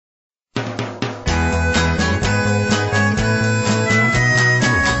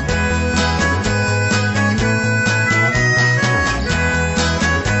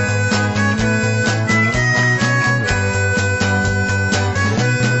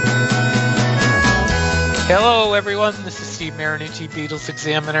Hello, everyone. This is Steve Marinucci, Beatles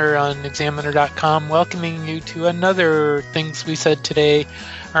Examiner on Examiner.com, welcoming you to another Things We Said Today,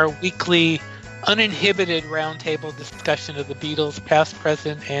 our weekly uninhibited roundtable discussion of the Beatles, past,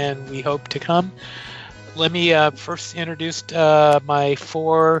 present, and we hope to come. Let me first introduce my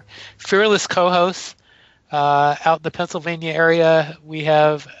four fearless co-hosts out in the Pennsylvania area. We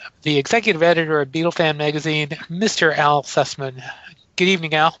have the executive editor of Beatle Fan Magazine, Mr. Al Sussman. Good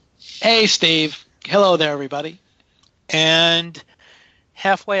evening, Al. Hey, Steve. Hello there, everybody. And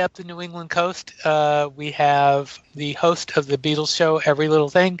halfway up the New England coast, we have the host of the Beatles show, Every Little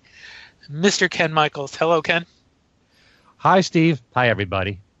Thing, Mr. Ken Michaels. Hello, Ken. Hi, Steve. Hi,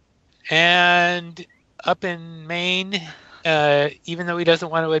 everybody. And up in Maine, even though he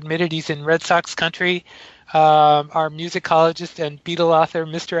doesn't want to admit it, he's in Red Sox country, our musicologist and Beatle author,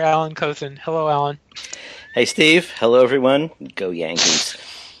 Mr. Allan Kozin. Hello, Allan. Hey, Steve. Hello, everyone. Go Yankees.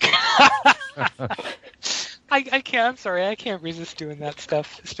 I can't. I'm sorry. I can't resist doing that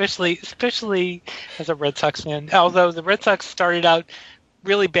stuff, especially as a Red Sox fan. Although the Red Sox started out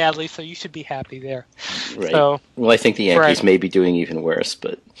really badly, so you should be happy there. Right. So, well, I think the Yankees may be doing even worse,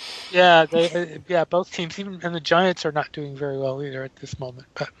 but yeah, both teams, and the Giants are not doing very well either at this moment.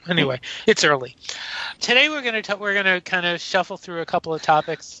 But anyway, it's early. Today we're going to kind of shuffle through a couple of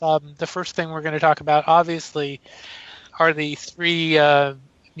topics. The first thing we're going to talk about, obviously, are the three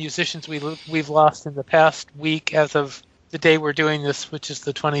musicians we've lost in the past week as of the day we're doing this, which is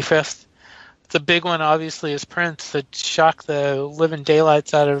the 25th. The big one, obviously, is Prince, that shocked the living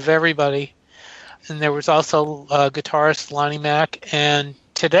daylights out of everybody. And there was also guitarist Lonnie Mack, and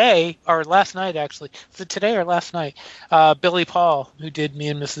today, or last night, actually, was it today or last night, Billy Paul, who did Me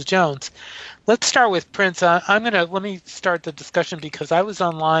and Mrs. Jones. Let's start with Prince. Let me start the discussion because I was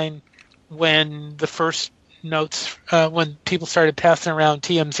online when the first notes, when people started passing around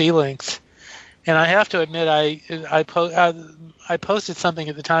TMZ links. And I have to admit, I posted something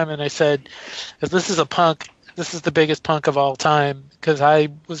at the time, and I said, if this is a punk, this is the biggest punk of all time, because I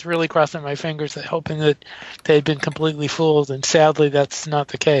was really crossing my fingers hoping that they'd been completely fooled, and sadly that's not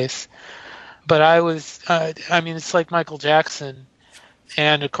the case. But it's like Michael Jackson.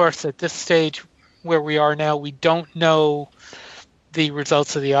 And of course, at this stage where we are now, we don't know the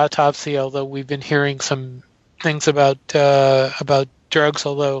results of the autopsy, although we've been hearing some things about drugs,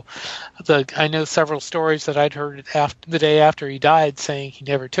 although I know several stories that I'd heard the day after he died saying he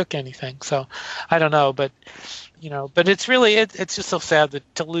never took anything. So I don't know, but it's really it's just so sad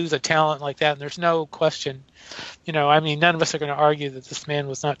to lose a talent like that. And there's no question, none of us are going to argue that this man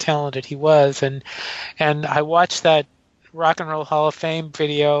was not talented. He was, and I watched that Rock and Roll Hall of Fame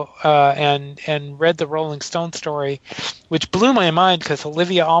video and read the Rolling Stone story, which blew my mind because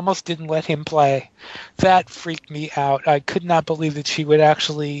Olivia almost didn't let him play. That freaked me out. I could not believe that she would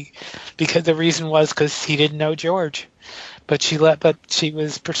actually, because the reason was because he didn't know George, but she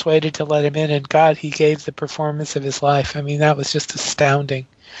was persuaded to let him in, and God, he gave the performance of his life. I mean, that was just astounding.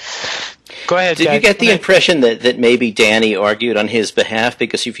 Go ahead. Did you get the impression that maybe Danny argued on his behalf?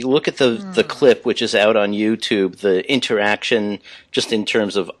 Because if you look at the clip, which is out on YouTube, the interaction just in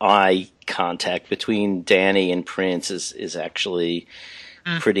terms of eye contact between Danny and Prince is actually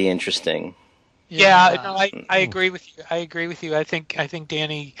pretty interesting. Yeah, no, I agree with you. I think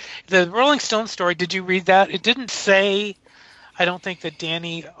Danny, the Rolling Stone story, did you read that? It didn't say, I don't think that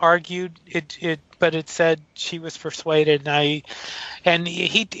Danny argued it, but it said she was persuaded, and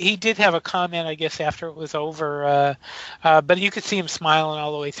he did have a comment, I guess, after it was over, but you could see him smiling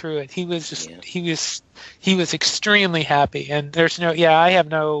all the way through it. He was just he was extremely happy, and I have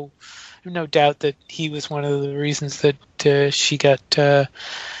no doubt that he was one of the reasons that she got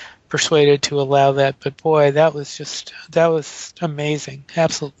persuaded to allow that. But boy, that was amazing,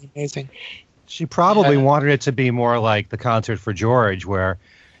 absolutely amazing. She probably wanted it to be more like the concert for George, where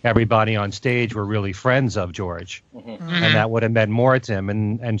everybody on stage were really friends of George, and that would have meant more to him.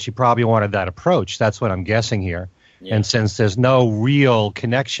 And she probably wanted that approach. That's what I'm guessing here. Yeah. And since there's no real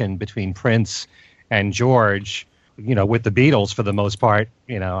connection between Prince and George, with the Beatles for the most part,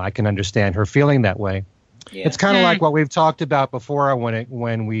 I can understand her feeling that way. Yeah. It's kind of like what we've talked about before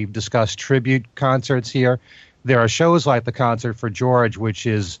when we've discussed tribute concerts here. There are shows like the concert for George, which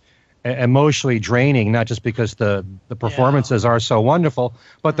is emotionally draining, not just because the performances are so wonderful,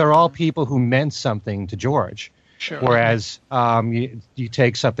 but they're all people who meant something to George. Sure. Whereas you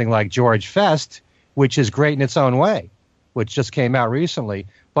take something like George Fest, which is great in its own way, which just came out recently,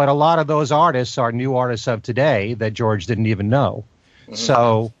 but a lot of those artists are new artists of today that George didn't even know. Mm-hmm.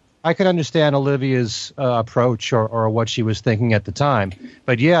 So I could understand Olivia's approach or what she was thinking at the time.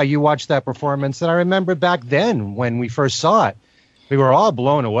 But yeah, you watched that performance, and I remember back then when we first saw it, we were all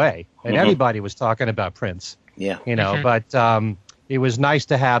blown away, and everybody was talking about Prince. Yeah. But it was nice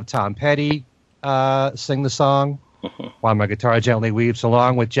to have Tom Petty sing the song, While My Guitar Gently Weeps,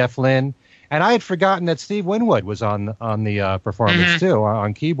 along with Jeff Lynne. And I had forgotten that Steve Winwood was on the performance too,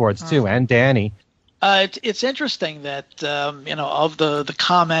 on keyboards too, and Danny. It's interesting that of the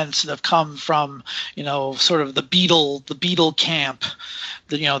comments that have come from sort of the Beatle camp,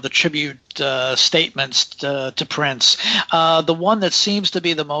 the tribute statements to Prince. The one that seems to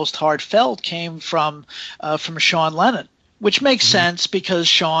be the most heartfelt came from Sean Lennon. Which makes sense because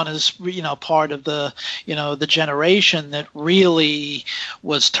Sean is, part of the generation that really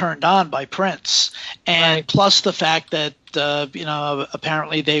was turned on by Prince, and plus the fact that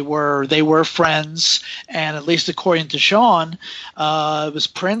apparently they were friends, and at least according to Sean, it was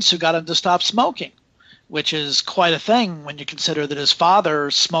Prince who got him to stop smoking, which is quite a thing when you consider that his father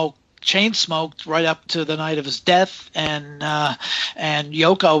chain smoked right up to the night of his death, and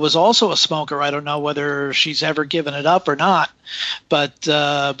Yoko was also a smoker. I don't know whether she's ever given it up or not, but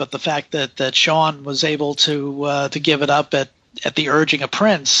the fact that Sean was able to give it up at the urging of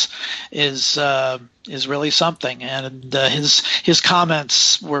Prince is really something, and his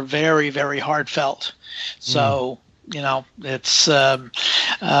comments were very, very heartfelt. So it's and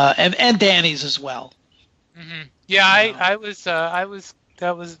Danny's as well. Mm-hmm. Yeah,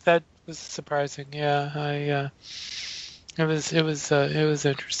 that was surprising. Yeah, it was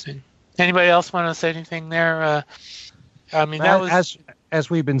interesting. Anybody else want to say anything there? I mean, that was as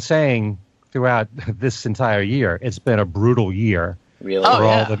we've been saying throughout this entire year. It's been a brutal year really for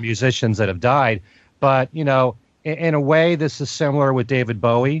all the musicians that have died. But in a way, this is similar with David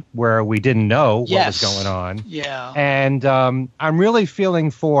Bowie, where we didn't know what was going on. Yeah. And I'm really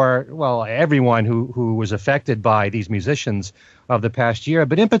feeling for, everyone who was affected by these musicians of the past year,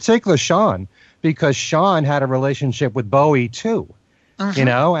 but in particular Sean, because Sean had a relationship with Bowie too,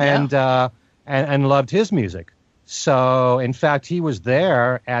 and loved his music. So, in fact, he was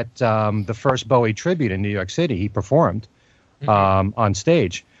there at the first Bowie tribute in New York City. He performed on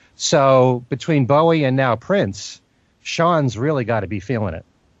stage. So between Bowie and now Prince, Sean's really got to be feeling it.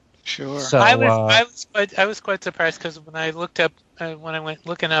 Sure. So I was quite surprised because when I looked up when I went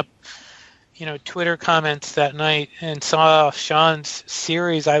looking up, Twitter comments that night and saw Sean's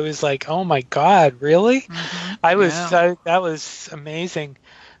series, I was like, oh my God, really? Mm-hmm. That was amazing.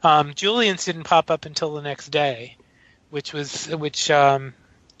 Julian's didn't pop up until the next day, I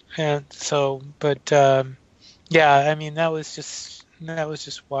mean that was just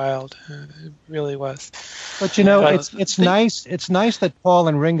wild. It really was. But it's nice. It's nice that Paul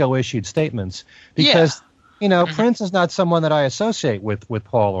and Ringo issued statements because Prince is not someone that I associate with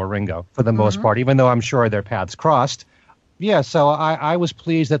Paul or Ringo for the most part, even though I'm sure their paths crossed. Yeah, so I was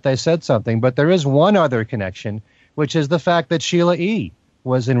pleased that they said something. But there is one other connection, which is the fact that Sheila E.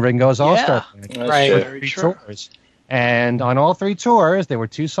 was in Ringo's All-Star Band. Right. Three tours. And on all three tours, there were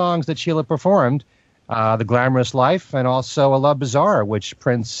two songs that Sheila performed. The Glamorous Life, and also A Love Bizarre, which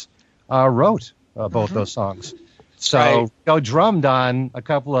Prince wrote both those songs. So Go drummed on a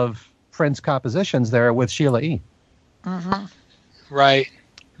couple of Prince compositions there with Sheila E. Mm-hmm. Right.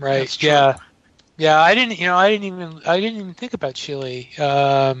 Yeah. I didn't even think about Sheila E.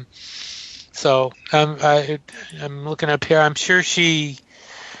 So I'm looking up here. I'm sure she.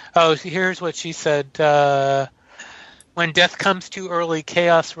 Oh, here's what she said. When death comes too early,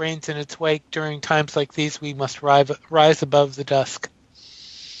 chaos reigns in its wake. During times like these, we must rise above the dusk.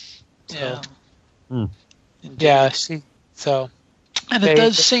 So, yeah. And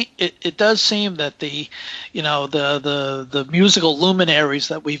it does seem that the musical luminaries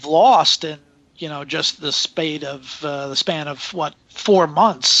that we've lost in just the span of 4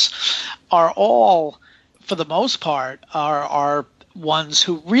 months are all, for the most part, are ones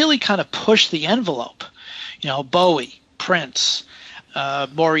who really kind of push the envelope. Bowie, Prince,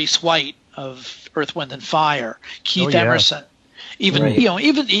 Maurice White of Earth, Wind and Fire, Keith Emerson,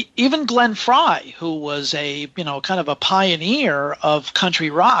 even Glenn Frey, who was a kind of a pioneer of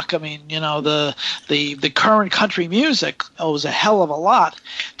country rock. I mean, the current country music owes a hell of a lot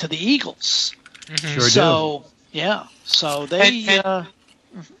to the Eagles. Sure so do. Yeah, so they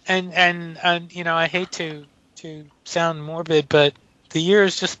and I hate to sound morbid, but the year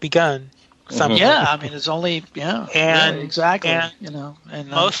has just begun. Yeah, I mean, it's only exactly. And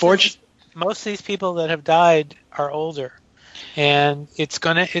most of these people that have died are older, and it's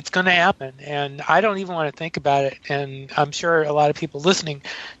gonna happen. And I don't even want to think about it. And I'm sure a lot of people listening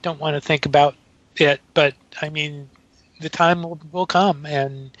don't want to think about it. But I mean, the time will come,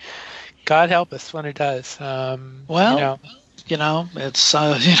 and God help us when it does. It's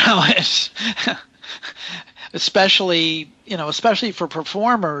it's especially for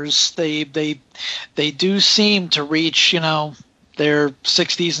performers, they do seem to reach their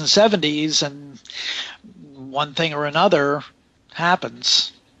 60s and 70s, and one thing or another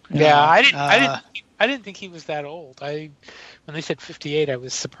happens. I didn't think he was that old. When they said 58, I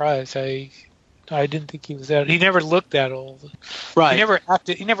was surprised. I didn't think he was that. He never looked that old. Right.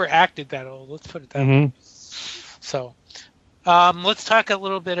 He never acted that old. Let's put it that way. So, let's talk a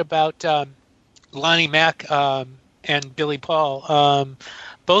little bit about Lonnie Mack and Billy Paul,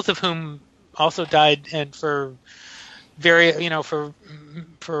 both of whom also died, and for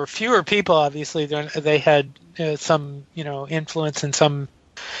for fewer people, obviously they had some influence, and some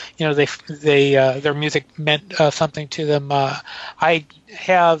their music meant something to them. I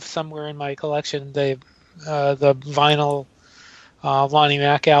have somewhere in my collection the vinyl Lonnie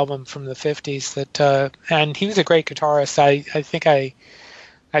Mack album from the 50s and he was a great guitarist. I think I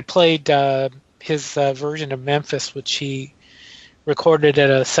played his version of Memphis, which he recorded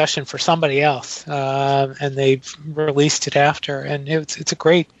at a session for somebody else, and they released it after, and it's a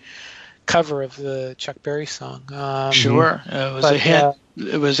great cover of the Chuck Berry song. Sure, it was a hit.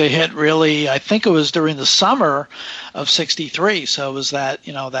 It was a hit, really. I think it was during the summer of '63, so it was that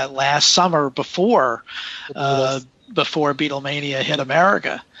that last summer before Beatlemania hit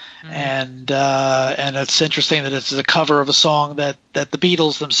America. And it's interesting that it's a cover of a song that the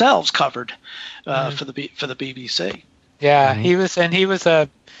Beatles themselves covered for the BBC. Yeah, he was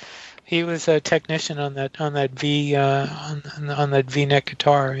a technician on that V on that V-neck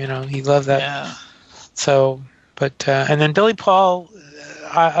guitar. He loved that. Yeah. So, but and then Billy Paul,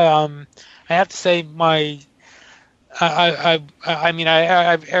 I have to say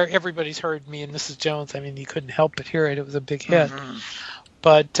everybody's heard Me and Mrs. Jones. I mean, you couldn't help but hear it. It was a big hit.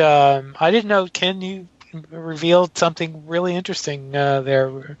 But I didn't know. Ken, you revealed something really interesting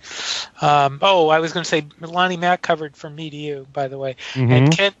there. I was going to say Lonnie Mack covered From Me to You, by the way.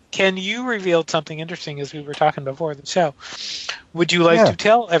 And Ken, you revealed something interesting as we were talking before the show. Would you like to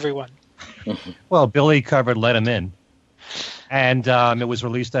tell everyone? Well, Billy covered Let 'Em In, and it was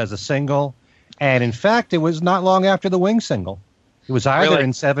released as a single. And in fact, it was not long after the Wings single. It was either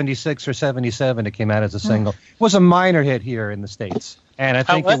in 76 or 77 it came out as a single. It was a minor hit here in the States. And I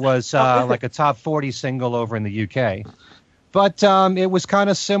think it was like a top 40 single over in the UK. But it was kind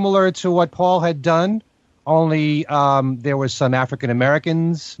of similar to what Paul had done, only there was some African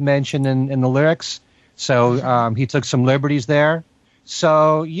Americans mentioned in the lyrics. So he took some liberties there.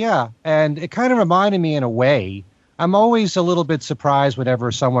 So, yeah, and it kind of reminded me in a way. I'm always a little bit surprised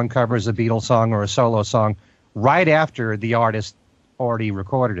whenever someone covers a Beatles song or a solo song right after the artist already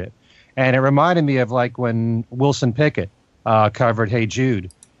recorded it. And it reminded me of like when Wilson Pickett covered Hey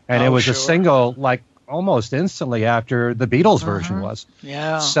Jude. And it was a single like almost instantly after the Beatles version was.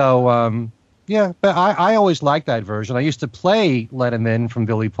 Yeah. So, but I always liked that version. I used to play Let 'Em In from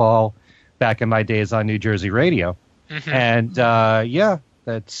Billy Paul back in my days on New Jersey radio. And,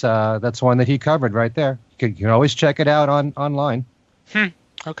 that's one that he covered right there. You can always check it out online.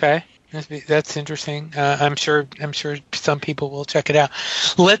 Okay. That's interesting. I'm sure some people will check it out.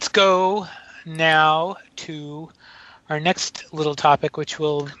 Let's go now to our next little topic, which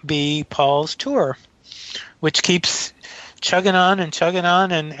will be Paul's tour, which keeps chugging on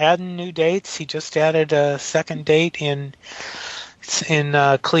and adding new dates. He just added a second date in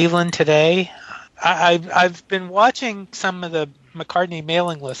Cleveland today. I've been watching some of the McCartney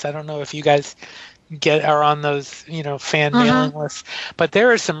mailing lists. I don't know if you guys are on those fan mailing lists, but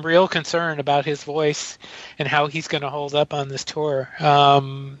there is some real concern about his voice and how he's going to hold up on this tour.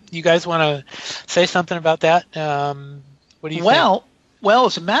 You guys want to say something about that? What do you think? Well,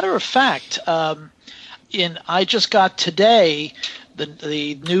 as a matter of fact, I just got today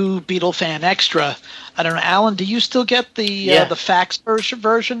the new Beatle Fan Extra. I don't know, Allan, do you still get the fax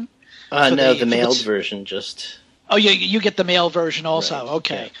version? No, the mailed version just... Oh, you get the mail version also. Right.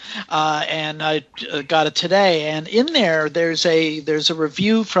 Okay, yeah. And I got it today. And in there, there's a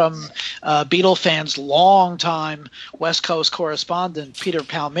review from Beatle fans' longtime West Coast correspondent Peter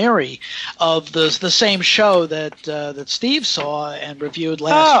Palmieri of the same show that Steve saw and reviewed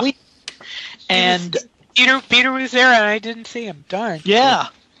last week. And Peter was there, and I didn't see him. Darn. Yeah.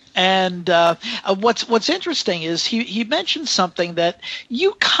 And what's interesting is he mentioned something that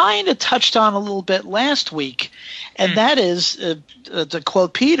you kind of touched on a little bit last week, and that is, to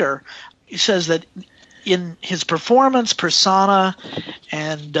quote Peter, he says that in his performance, persona,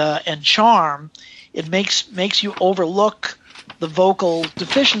 and charm, it makes you overlook the vocal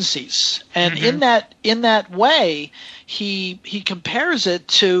deficiencies, and in that way, he compares it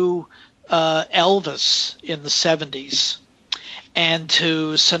to Elvis in the 70s. And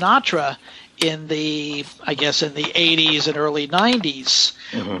to Sinatra in the 80s and early 90s,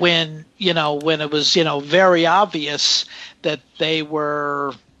 when it was very obvious that they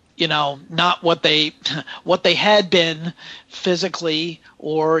were not what they had been physically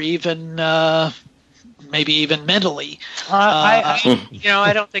or even maybe even mentally. I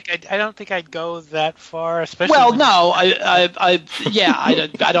don't think I'd go that far, especially. Well, no, I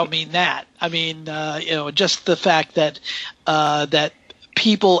don't mean that. I mean, just the fact that that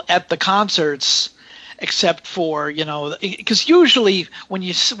people at the concerts, except for because usually when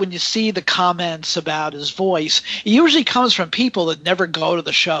you see the comments about his voice, it usually comes from people that never go to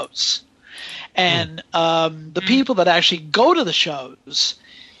the shows, and the people that actually go to the shows,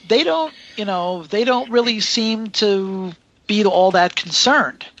 they don't really seem to be all that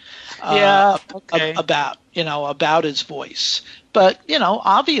concerned about his voice. But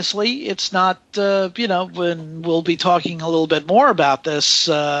obviously it's not. When we'll be talking a little bit more about this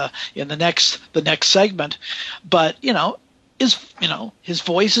in the next segment. But his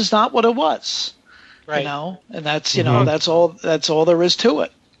voice is not what it was. Right. And that's that's all there is to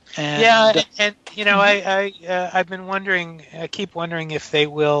it. And, I've been wondering. I keep wondering if they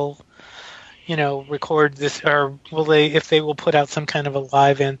will, record this, or if they will put out some kind of a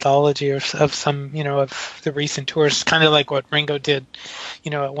live anthology of some, of the recent tours, kind of like what Ringo did,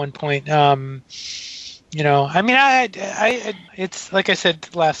 at one point. It's like I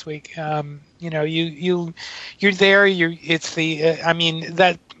said last week. You're there. It's the.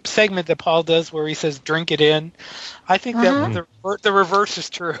 That segment that Paul does where he says "drink it in." I think that the reverse is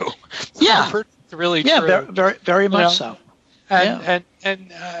true. Yeah, the reverse is really true. Yeah, very, very much so. And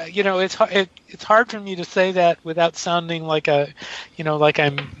it's hard for me to say that without sounding like like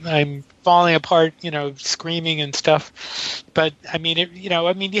I'm falling apart, screaming and stuff. But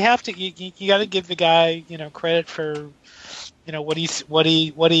you have to you got to give the guy credit for what he is,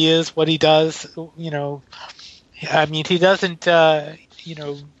 what he does. He doesn't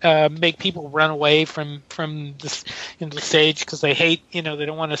make people run away from the stage because they hate, they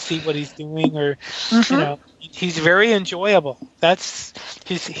don't want to see what he's doing, or he's very enjoyable.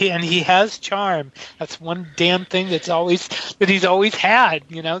 He has charm. That's one damn thing he's always had,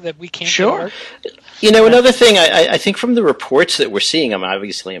 that we can't. Sure. Another thing I think from the reports that we're seeing,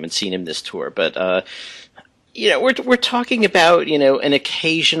 obviously I haven't seen him this tour, but we're talking about an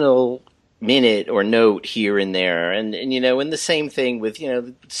occasional minute or note here and there, and the same thing with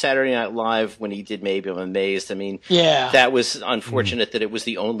Saturday Night Live when he did Maybe I'm Amazed. That was unfortunate that it was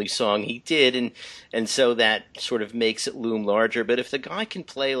the only song he did, and so that sort of makes it loom larger. But if the guy can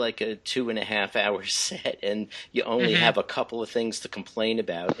play like a 2.5 hour set and you only have a couple of things to complain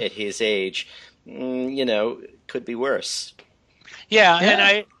about at his age, it could be worse. And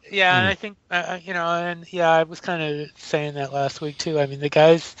I think I was kind of saying that last week too. The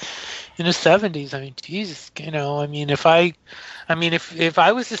guy's in his 70s. Jesus, if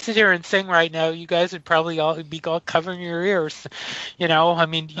I was to sit here and sing right now, you guys would probably all be covering your ears. You don't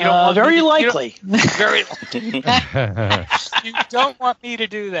want very likely. Very likely. You don't want me to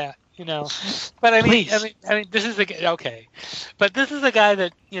do that. But this is but this is a guy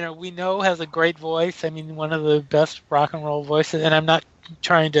that we know has a great voice. One of the best rock and roll voices, and I'm not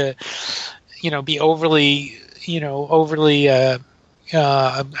trying to be overly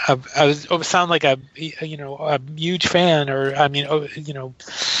I sound like a huge fan, or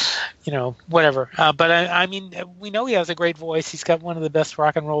whatever. But we know he has a great voice. He's got one of the best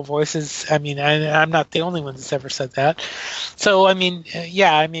rock and roll voices. I'm not the only one that's ever said that. So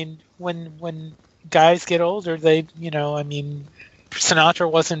when guys get older, they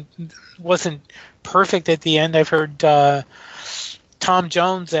Sinatra wasn't perfect at the end. I've heard Tom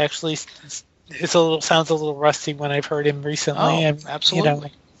Jones actually sounds a little rusty when I've heard him recently. Oh,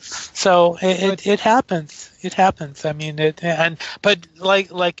 absolutely. So it happens. It happens. But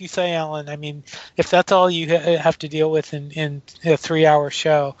like you say, Alan. If that's all you have to deal with in a 3-hour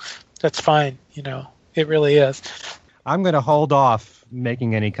show, that's fine. It really is. I'm going to hold off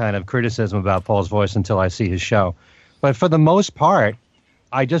making any kind of criticism about Paul's voice until I see his show. But for the most part,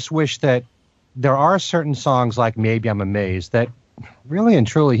 I just wish that there are certain songs like Maybe I'm Amazed that really and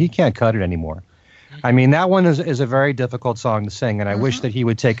truly he can't cut it anymore. That one is a very difficult song to sing, and I wish that he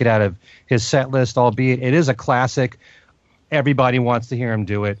would take it out of his set list, albeit it is a classic. Everybody wants to hear him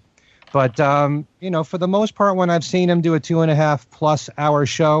do it. But, for the most part, when I've seen him do a 2.5+ hour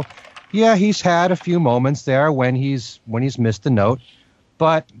show, yeah, he's had a few moments there when he's missed a note.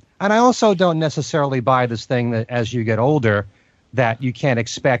 And I also don't necessarily buy this thing that as you get older, that you can't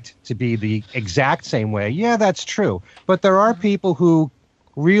expect to be the exact same way. Yeah, that's true. But there are people who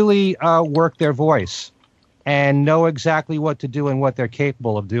really work their voice and know exactly what to do and what they're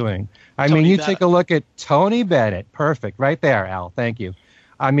capable of doing. I Tony mean, you Bennett. take a look at Tony Bennett. Perfect. Right there, Al. Thank you.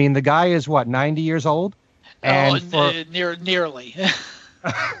 I mean, the guy is, 90 years old? Nearly.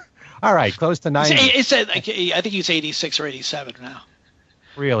 All right, close to 90. I think he's 86 or 87 now.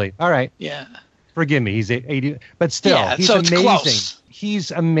 Really? All right. Yeah. Forgive me. He's 80. But still, he's so it's amazing. close. He's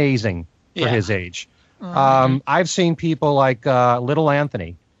amazing for his age. Mm-hmm. I've seen people like Little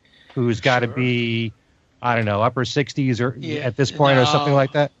Anthony, who's got to be, I don't know, upper 60s or at this point or something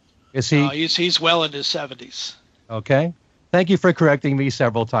like that. Is he? No, he's well in his 70s. Okay. Thank you for correcting me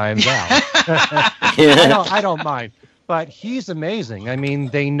several times, Al. I don't mind. But he's amazing. I mean,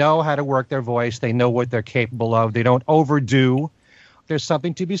 they know how to work their voice. They know what they're capable of. They don't overdo. There's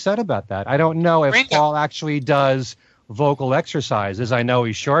something to be said about that. I don't know if Paul actually does vocal exercises. I know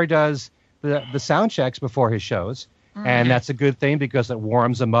he sure does the sound checks before his shows. And that's a good thing because it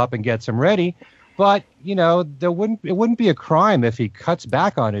warms him up and gets him ready. But, it wouldn't be a crime if he cuts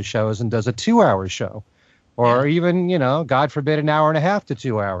back on his shows and does a 2-hour show. Or even, God forbid, an hour and a half to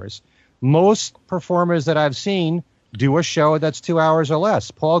 2 hours. Most performers that I've seen do a show that's 2 hours or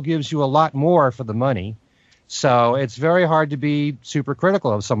less. Paul gives you a lot more for the money. So it's very hard to be super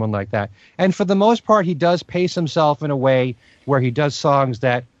critical of someone like that. And for the most part, he does pace himself in a way where he does songs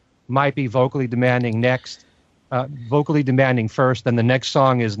that might be vocally demanding first, and the next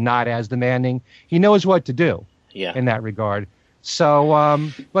song is not as demanding. He knows what to do in that regard. So,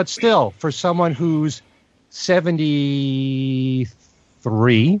 but still, for someone who's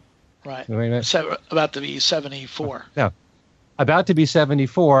 73. Right. So about to be 74. No. About to be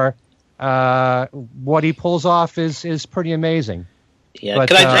 74. What he pulls off is pretty amazing. Yeah, but,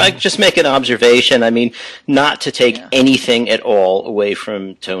 can I just make an observation? I mean, not to take anything at all away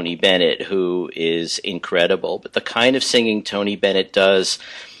from Tony Bennett, who is incredible, but the kind of singing Tony Bennett does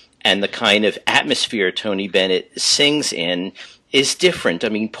and the kind of atmosphere Tony Bennett sings in is different. I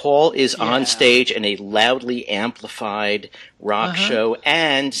mean, Paul is on stage in a loudly amplified rock show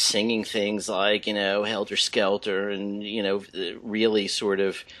and singing things like, Helter Skelter and, really sort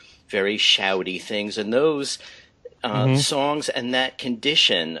of very shouty things. And those songs and that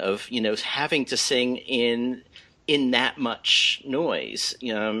condition of, having to sing in that much noise,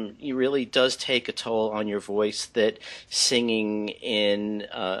 it really does take a toll on your voice that singing in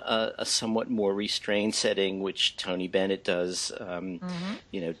a somewhat more restrained setting, which Tony Bennett does,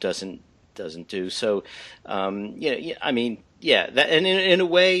 doesn't do. So, I mean, that, and in a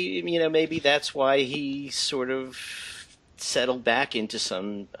way, maybe that's why he sort of settled back into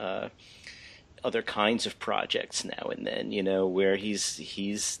some other kinds of projects now and then, where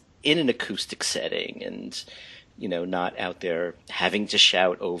he's in an acoustic setting and, not out there having to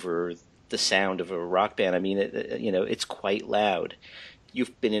shout over the sound of a rock band. I mean, it's quite loud.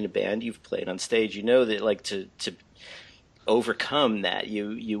 You've been in a band, you've played on stage, that like to overcome that,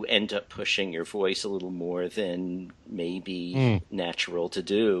 you end up pushing your voice a little more than maybe natural to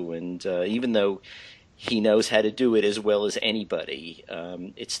do. And even though he knows how to do it as well as anybody,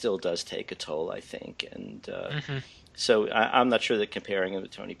 it still does take a toll, I think. And so I'm not sure that comparing him to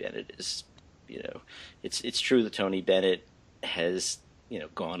Tony Bennett is, it's true that Tony Bennett has,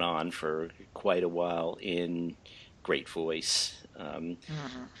 gone on for quite a while in great voice.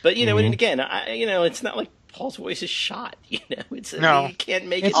 But, and again, it's not like Paul's voice is shot. It's you can't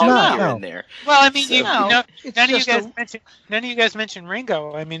make it here and there. Well, I mean, So, none of you guys mentioned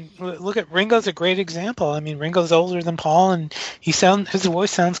Ringo. I mean, look at Ringo's a great example. I mean, Ringo's older than Paul, and his voice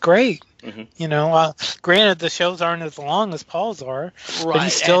sounds great. Granted, the shows aren't as long as Paul's are, right? But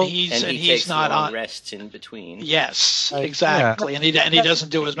he's still he takes not long on rests in between. Yes, exactly, and he doesn't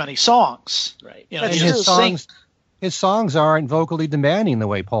do as many songs. Right. And his songs aren't vocally demanding the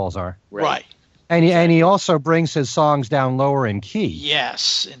way Paul's are. Right. And he also brings his songs down lower in key.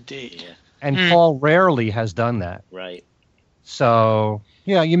 Yes, indeed. And Paul rarely has done that. Right. So,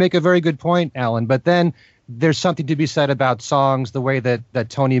 you make a very good point, Allan. But then there's something to be said about songs, the way that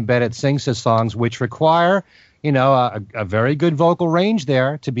Tony Bennett sings his songs, which require, a very good vocal range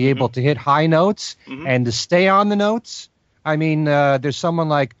there to be able to hit high notes and to stay on the notes. I mean, there's someone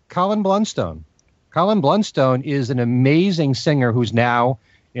like Colin Blunstone. Colin Blunstone is an amazing singer who's now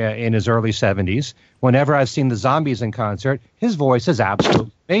in his early 70s. Whenever I've seen the Zombies in concert, his voice is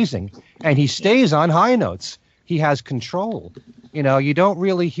absolutely amazing. And he stays on high notes. He has control. You don't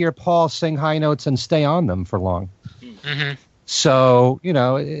really hear Paul sing high notes and stay on them for long. So,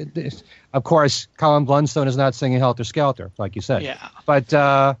 of course, Colin Blunstone is not singing Helter Skelter, like you said. Yeah. But,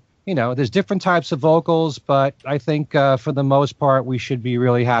 there's different types of vocals, but I think for the most part, we should be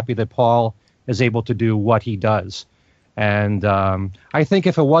really happy that Paul is able to do what he does. And I think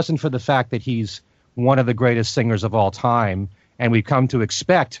if it wasn't for the fact that he's one of the greatest singers of all time, and we've come to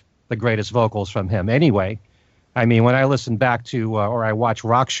expect the greatest vocals from him anyway. I mean, when I listen back to, or I watch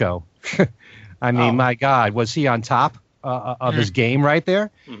Rock Show, I mean, my God, was he on top of his game right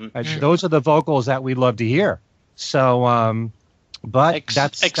there? Those are the vocals that we love to hear. So, but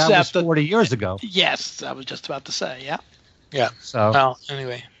that was 40 years ago. Yes, I was just about to say, yeah. Yeah. So, well,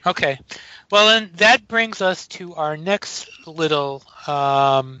 anyway, okay. Well, then that brings us to our next little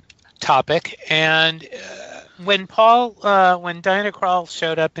topic. And when Diana Krall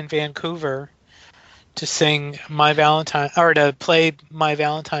showed up in Vancouver to sing My Valentine, or to play My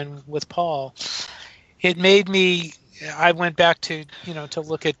Valentine with Paul, it made me. I went back to to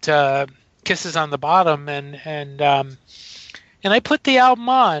look at Kisses on the Bottom, and I put the album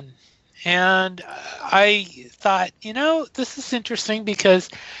on, and I thought, this is interesting because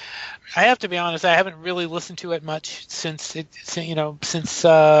I have to be honest, I haven't really listened to it much since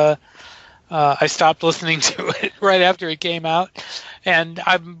I stopped listening to it right after it came out, and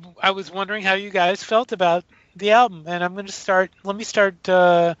I was wondering how you guys felt about the album, and I'm going to start. Let me start.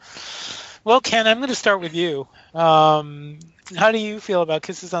 Well, Ken, I'm going to start with you. How do you feel about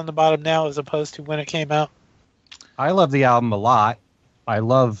Kisses on the Bottom now as opposed to when it came out? I love the album a lot. I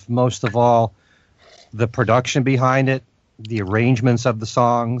love most of all the production behind it, the arrangements of the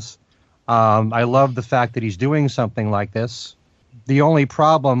songs. I love the fact that he's doing something like this. The only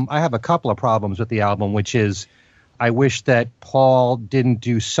problem, I have a couple of problems with the album, which is I wish that Paul didn't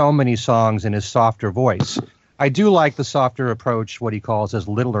do so many songs in his softer voice. I do like the softer approach, what he calls his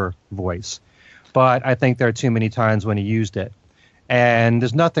littler voice, but I think there are too many times when he used it. And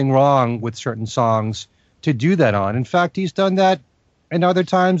there's nothing wrong with certain songs to do that on. In fact, he's done that in other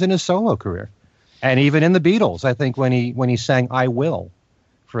times in his solo career. And even in the Beatles, I think when he sang I Will,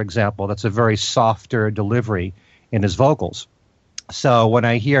 for example, that's a very softer delivery in his vocals. So when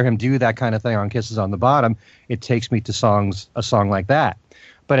I hear him do that kind of thing on Kisses on the Bottom, it takes me to a song like that.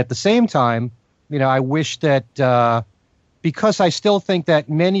 But at the same time, I wish that because I still think that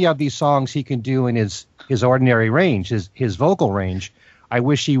many of these songs he can do in his ordinary range, his vocal range, I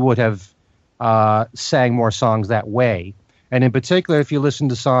wish he would have sang more songs that way. And in particular, if you listen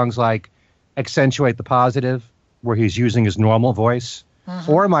to songs like Accentuate the Positive, where he's using his normal voice,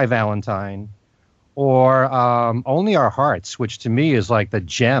 or My Valentine, or Only Our Hearts, which to me is like the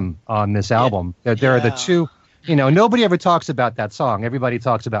gem on this album. There are the two, nobody ever talks about that song. Everybody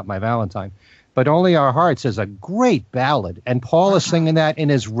talks about My Valentine. But Only Our Hearts is a great ballad, and Paul is singing that in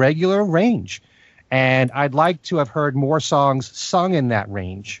his regular range. And I'd like to have heard more songs sung in that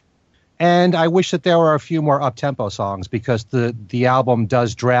range. And I wish that there were a few more up-tempo songs, because the album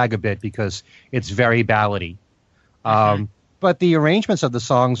does drag a bit because it's very ballady. But the arrangements of the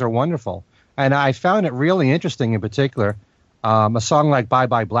songs are wonderful. And I found it really interesting in particular, a song like Bye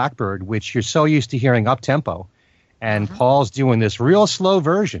Bye Blackbird, which you're so used to hearing up-tempo. And Paul's doing this real slow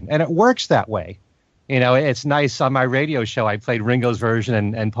version. And it works that way. It's nice. On my radio show, I played Ringo's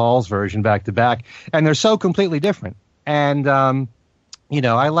version and Paul's version back to back. And they're so completely different. And,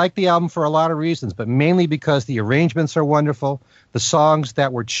 I like the album for a lot of reasons, but mainly because the arrangements are wonderful. The songs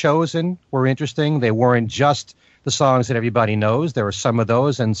that were chosen were interesting. They weren't just the songs that everybody knows. There were some of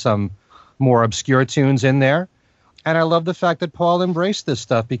those and some more obscure tunes in there. And I love the fact that Paul embraced this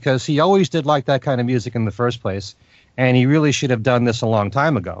stuff, because he always did like that kind of music in the first place. And he really should have done this a long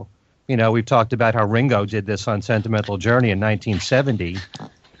time ago. We've talked about how Ringo did this on Sentimental Journey in 1970.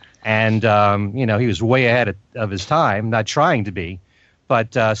 And, he was way ahead of his time, not trying to be.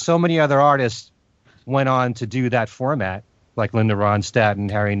 But so many other artists went on to do that format, like Linda Ronstadt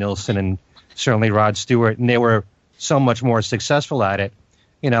and Harry Nilsson and certainly Rod Stewart, and they were so much more successful at it.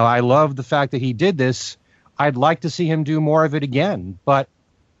 I love the fact that he did this. I'd like to see him do more of it again. But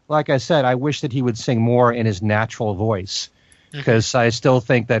like I said, I wish that he would sing more in his natural voice, because I still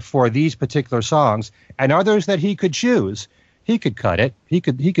think that for these particular songs and others that he could choose, he could cut it. He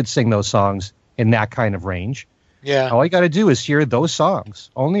could sing those songs in that kind of range. Yeah. All you got to do is hear those songs.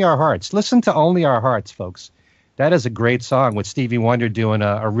 Only Our Hearts. Listen to Only Our Hearts, folks. That is a great song with Stevie Wonder doing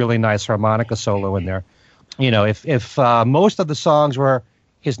a really nice harmonica solo in there. If most of the songs were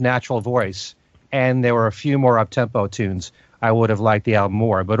his natural voice and there were a few more up-tempo tunes, I would have liked the album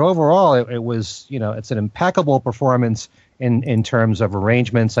more. But overall, it was, it's an impeccable performance in terms of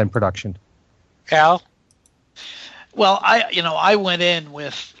arrangements and production. Al? Well, I went in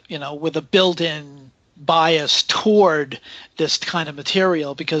with a built-in bias toward this kind of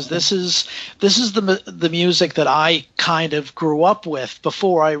material, because this is the music that I kind of grew up with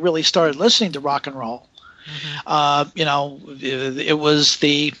before I really started listening to rock and roll. It was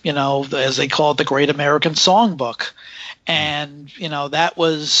the as they call it, the Great American Songbook. And that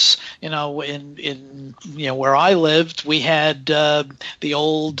was in where I lived, we had the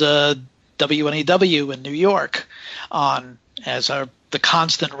old WNEW in New York on as the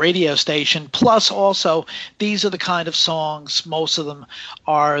constant radio station. Plus, also, these are the kind of songs. Most of them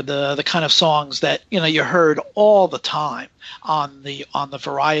are the kind of songs that you heard all the time on the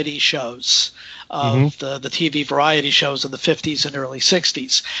variety shows of the TV variety shows of the 50s and early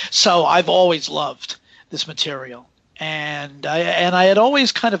 60s. So I've always loved this material, and I had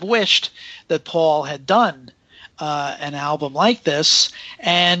always kind of wished that Paul had done an album like this,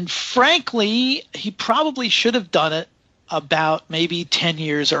 and frankly, he probably should have done it about maybe 10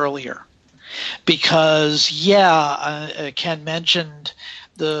 years earlier, because Ken mentioned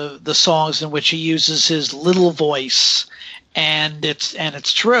the songs in which he uses his little voice, and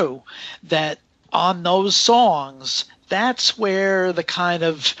it's true that on those songs, that's where the kind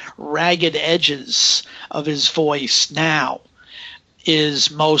of ragged edges of his voice now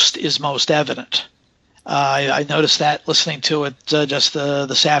is most evident. I noticed that listening to it just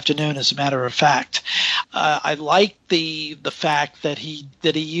this afternoon, as a matter of fact. I like the fact that he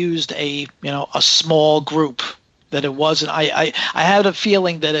used a small group. That it wasn't. I had a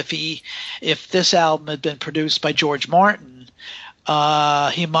feeling that if this album had been produced by George Martin,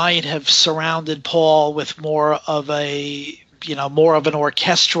 he might have surrounded Paul with more of an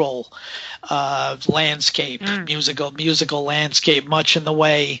orchestral landscape, musical landscape, much in the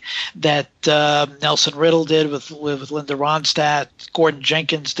way that Nelson Riddle did with Linda Ronstadt, Gordon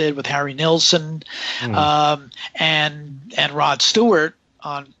Jenkins did with Harry Nilsson, and Rod Stewart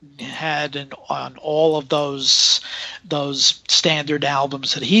had on all of those standard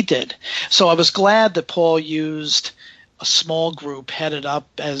albums that he did. So I was glad that Paul used a small group headed up,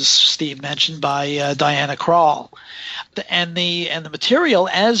 as Steve mentioned, by Diana Krall. And the material,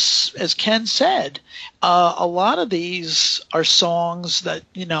 as Ken said, a lot of these are songs that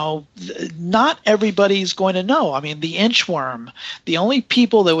not everybody's going to know. I mean, the Inchworm. The only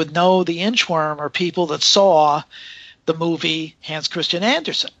people that would know the Inchworm are people that saw the movie Hans Christian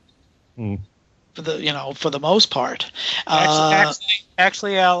Andersen. For the most part.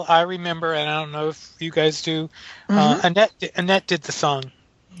 Actually, Al, I remember, and I don't know if you guys do. Annette did the song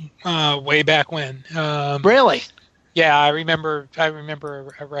way back when. Really? Yeah, I remember a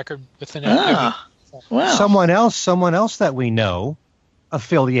record with Annette. Wow. Someone else that we know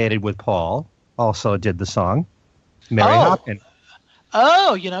affiliated with Paul also did the song. Mary Hopkin.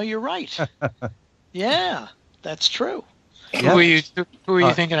 Oh, you're right. Yeah, that's true. Yeah. Who are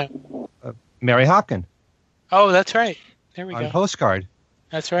you thinking of? Mary Hopkin. Oh, that's right. There we go. On Postcard.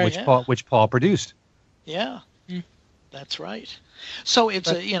 That's right. Which Paul produced. Yeah, that's right. So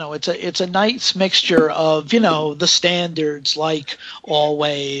it's a nice mixture of the standards like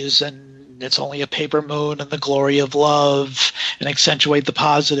Always and It's Only a Paper Moon and The Glory of Love and Accentuate the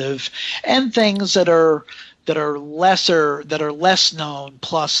Positive, and things that are less known,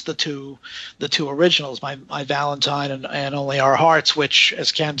 plus the two originals, My Valentine and Only Our Hearts, which,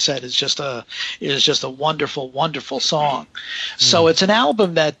 as Ken said, is just a wonderful, wonderful song. So it's an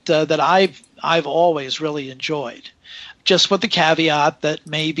album that I've always really enjoyed, just with the caveat that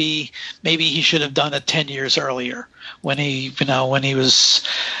maybe he should have done it 10 years earlier when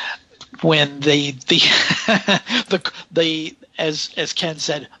as Ken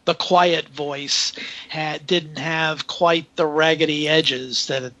said, the quiet voice didn't have quite the raggedy edges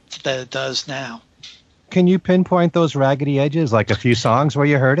that it does now. Can you pinpoint those raggedy edges, like a few songs where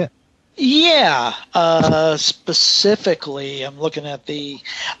you heard it? Yeah, specifically, I'm looking at the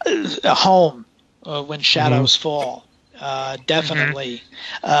Home, When Shadows Fall. Definitely.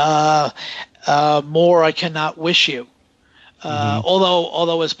 More I Cannot Wish You.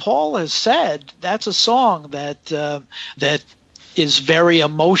 Although, as Paul has said, that's a song that is very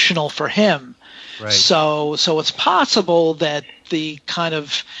emotional for him. Right. So it's possible that the kind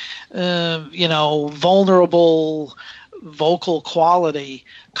of vulnerable vocal quality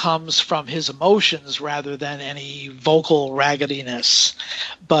comes from his emotions rather than any vocal raggediness.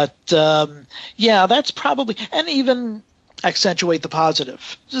 But that's probably, and even Accentuate the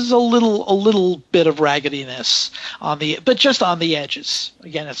Positive. There's a little bit of raggediness but just on the edges.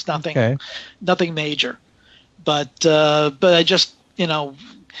 Again, it's nothing major. But I just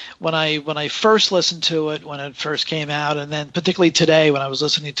when I first listened to it, when it first came out, and then particularly today when I was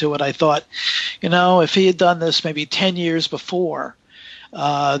listening to it, I thought, if he had done this maybe 10 years before,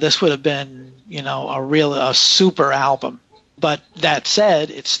 this would have been a super album. But that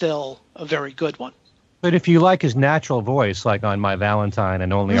said, it's still a very good one. But if you like his natural voice, like on My Valentine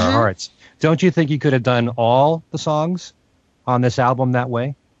and Only Our Hearts, don't you think you could have done all the songs on this album that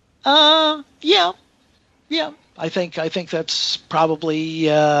way? Yeah. Yeah, I think that's probably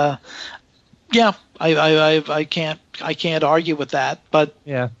yeah. I can't argue with that, but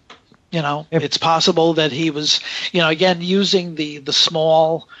Yeah. It's possible that he was, again, using the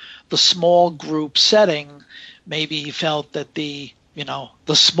small group setting. Maybe he felt that the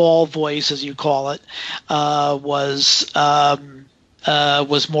small voice, as you call it, was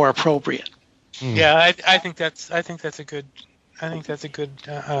more appropriate. Yeah, I think that's a good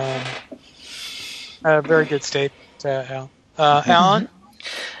very good statement, Al. Allan?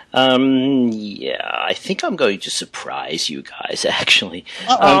 Yeah, I think I'm going to surprise you guys, actually.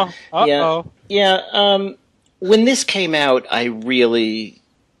 Uh-oh. When this came out, I really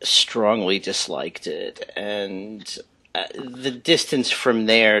strongly disliked it, and the distance from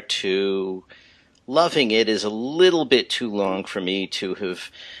there to loving it is a little bit too long for me to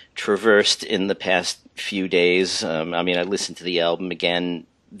have traversed in the past few days. I listened to the album again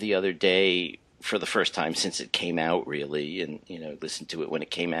the other day for the first time since it came out, really, and listened to it when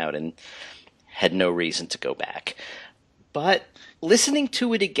it came out and had no reason to go back. But listening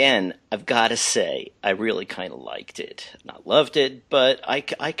to it again, I've got to say, I really kind of liked it. Not loved it, but I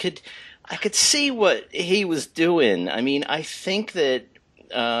could see what he was doing. I mean, I think that,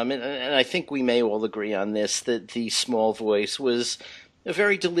 and I think we may all agree on this, that the small voice was a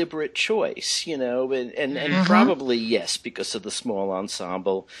very deliberate choice, and probably, yes, because of the small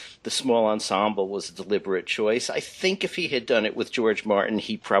ensemble. The small ensemble was a deliberate choice. I think if he had done it with George Martin,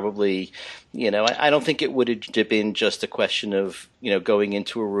 he probably, I don't think it would have been just a question of, going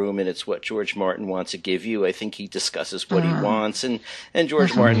into a room and it's what George Martin wants to give you. I think he discusses what he wants, and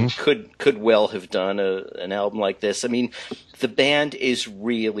George Martin could well have done an album like this. I mean, the band is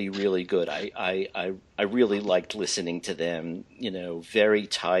really, really good. I really liked listening to them. Very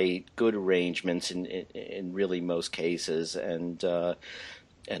tight, good arrangements in really most cases, and a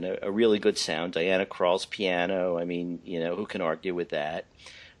really good sound. Diana Krall's piano. I mean, who can argue with that?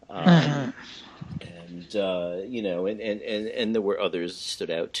 And there were others that stood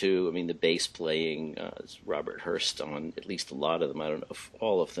out too. I mean, the bass playing, Robert Hurst on at least a lot of them. I don't know if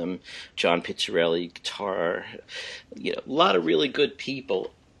all of them. John Pizzarelli guitar. A lot of really good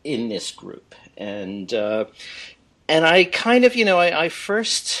people in this group, and I kind of, I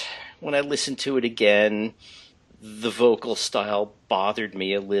first, when I listened to it again, the vocal style bothered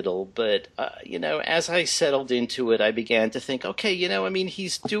me a little, but, as I settled into it, I began to think, okay,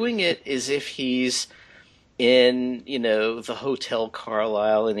 he's doing it as if he's in, the Hotel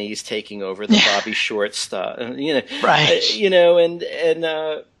Carlisle and he's taking over the Bobby Short style, right. And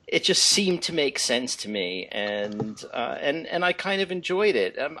it just seemed to make sense to me, and I kind of enjoyed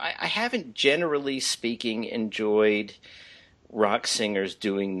it. I haven't, generally speaking, enjoyed rock singers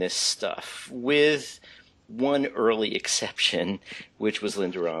doing this stuff, with one early exception, which was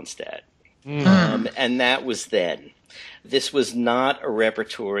Linda Ronstadt. And that was then. This was not a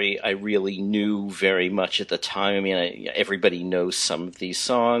repertory I really knew very much at the time. I mean, everybody knows some of these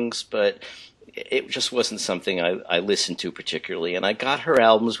songs, but it just wasn't something I listened to particularly. And I got her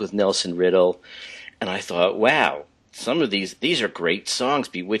albums with Nelson Riddle, and I thought, wow, some of these are great songs,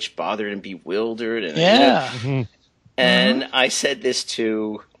 Bewitched, Bothered, and Bewildered. And, yeah. And I said this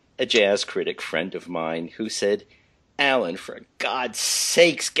to a jazz critic friend of mine who said, Allan, for God's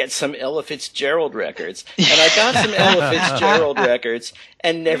sakes, get some Ella Fitzgerald records. And I got some Ella Fitzgerald records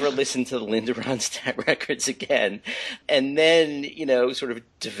and never listened to the Linda Ronstadt records again. And then, sort of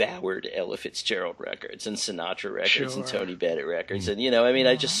devoured Ella Fitzgerald records and Sinatra records and Tony Bennett records. And,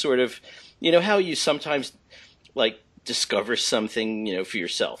 I just sort of, how you sometimes, discover something, for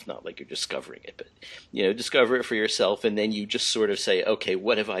yourself, not like you're discovering it, but, discover it for yourself, and then you just sort of say, okay,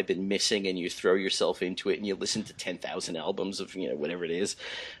 what have I been missing? And you throw yourself into it, and you listen to 10,000 albums of, whatever it is.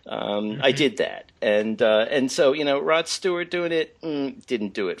 I did that. And so, Rod Stewart doing it,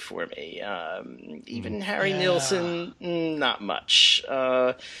 didn't do it for me. Even Harry Nilsson, not much.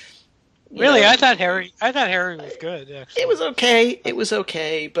 Really, I thought Harry was good, actually. It was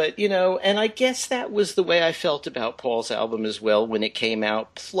okay, but, and I guess that was the way I felt about Paul's album as well when it came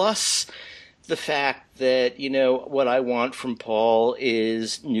out, plus the fact that, what I want from Paul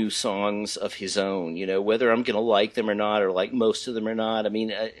is new songs of his own, whether I'm going to like them or not, or like most of them or not. I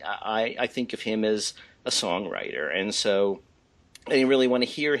mean, I think of him as a songwriter, and so I didn't really want to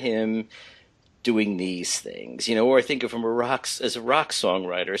hear him doing these things, or I think of him as a rock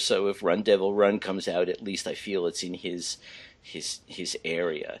songwriter. So if Run Devil Run comes out, at least I feel it's in his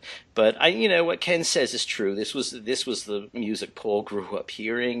area. But what Ken says is true. This was the music Paul grew up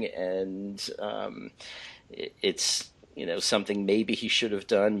hearing, and it's something maybe he should have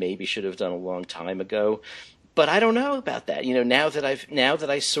done a long time ago. But I don't know about that. Now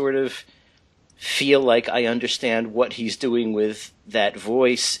that I sort of feel like I understand what he's doing with that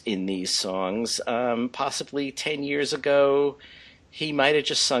voice in these songs. Possibly 10 years ago, he might have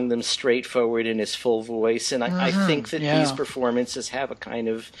just sung them straightforward in his full voice, and I think that these performances have a kind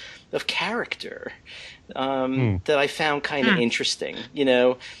of character that I found kind of interesting. You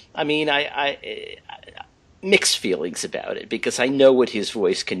know, I mean, I mixed feelings about it, because I know what his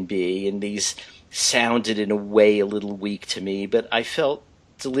voice can be, and these sounded in a way a little weak to me, but I felt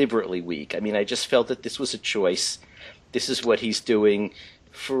deliberately weak. I mean, I just felt that this was a choice. This is what he's doing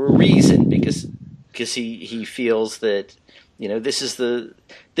for a reason, because he feels that, you know, this is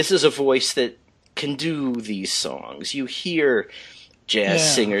a voice that can do these songs. You hear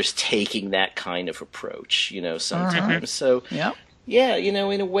jazz singers taking that kind of approach, you know, sometimes. So yeah, you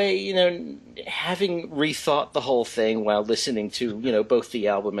know, in a way, you know, having rethought the whole thing while listening to, you know, both the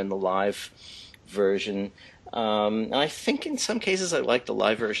album and the live version, I think in some cases I like the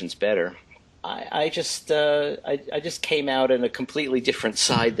live versions better. I just came out on a completely different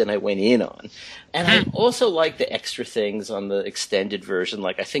side than I went in on, and I also like the extra things on the extended version.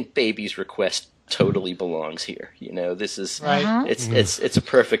 Like, I think "Baby's Request" totally belongs here. You know, this is it's a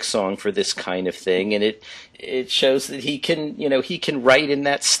perfect song for this kind of thing, and it shows that he can write in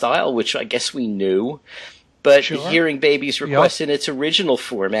that style, which I guess we knew. But hearing "Baby's Request" in its original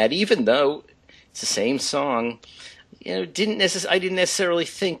format, even though it's the same song, you know, I didn't necessarily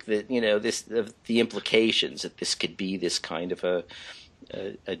think that, you know, the implications that this could be this kind of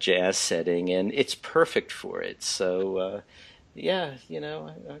a jazz setting, and it's perfect for it. So yeah, you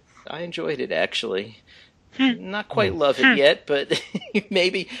know, I enjoyed it, actually. Not quite love it yet, but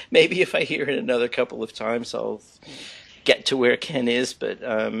maybe if I hear it another couple of times, I'll get to where Ken is. But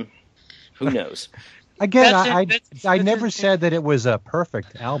who knows? Again, I never said that it was a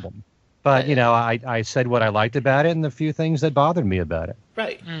perfect album. But, you know, I said what I liked about it and the few things that bothered me about it.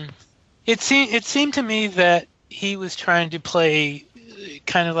 Right. It seemed to me that he was trying to play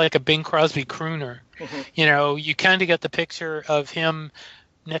kind of like a Bing Crosby crooner. You know, you kind of get the picture of him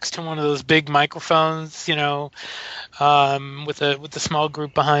next to one of those big microphones, you know, with a small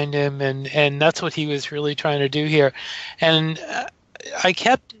group behind him, and that's what he was really trying to do here. And I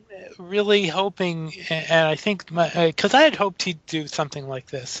kept really hoping, and I think because I had hoped he'd do something like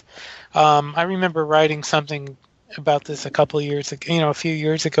this. I remember writing something about this a few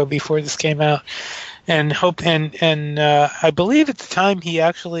years ago before this came out, and I believe at the time he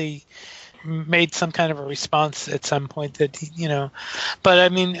actually made some kind of a response at some point that but I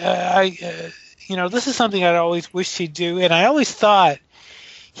mean, this is something I'd always wished he'd do, and I always thought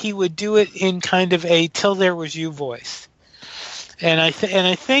he would do it in kind of a "Till There Was You" voice, and I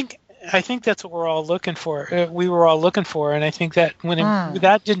think that's what we're all looking for. We were all looking for, and I think that when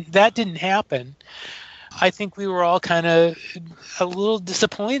that didn't happen, I think we were all kind of a little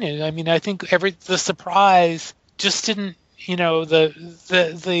disappointed. I mean, I think the surprise just didn't. You know, the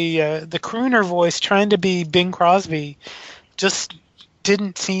crooner voice trying to be Bing Crosby just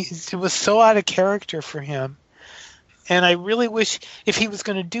didn't seem. It was so out of character for him. And I really wish, if he was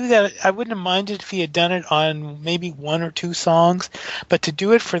going to do that, I wouldn't have minded if he had done it on maybe one or two songs, but to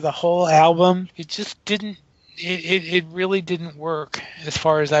do it for the whole album, it just didn't. It really didn't work as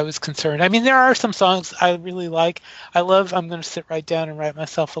far as I was concerned. I mean, there are some songs I really like. I love "I'm Going to Sit Right Down and Write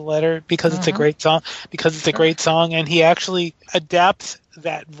Myself a Letter" because it's a great song. And he actually adapts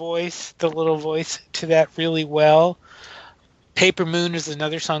that voice, the little voice, to that really well. "Paper Moon" is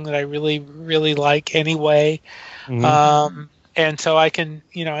another song that I really, really like anyway. And so I can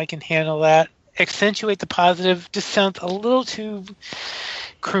handle that. "Accentuate the Positive" just sounds a little too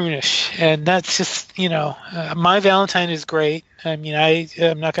croonish, and that's just, "My Valentine" is great. I mean,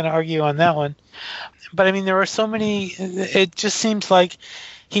 I'm not going to argue on that one, but I mean, there are so many. It just seems like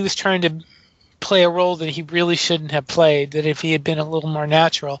he was trying to play a role that he really shouldn't have played. That if he had been a little more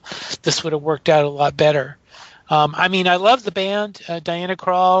natural, this would have worked out a lot better. I mean, I love the band. Diana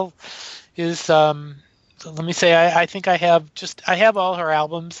Krall is. Let me say, I think I have all her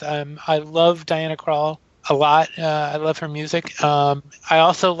albums. I love Diana Krall a lot. I love her music. I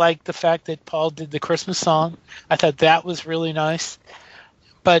also like the fact that Paul did the Christmas song. I thought that was really nice.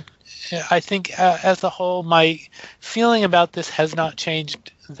 But I think as a whole, my feeling about this has not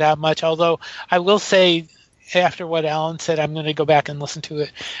changed that much. Although I will say, after what Allan said, I'm going to go back and listen to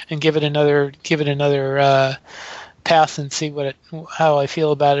it and give it another pass and see how I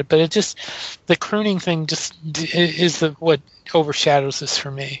feel about it. But it just, the crooning thing just is what overshadows this for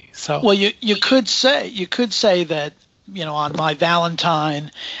me. So well, you could say that, on "My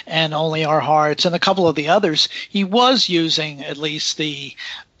Valentine" and "Only Our Hearts" and a couple of the others, he was using at least the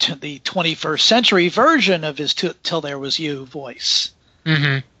 21st century version of his "Till There Was You" voice.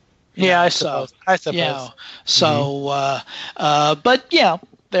 Yeah, I suppose. Yeah. So, but yeah,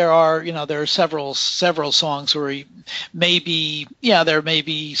 there are several songs where there may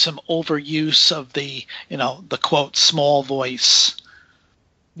be some overuse of the quote small voice.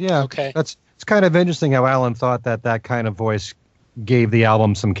 Yeah. Okay. It's kind of interesting how Allan thought that kind of voice gave the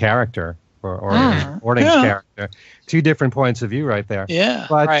album some character or Orting's character. Two different points of view right there. Yeah.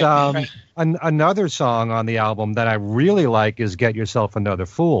 But right. Another song on the album that I really like is Get Yourself Another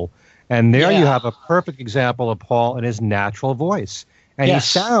Fool. And there you have a perfect example of Paul and his natural voice. And he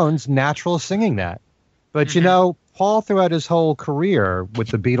sounds natural singing that. But, Paul, throughout his whole career with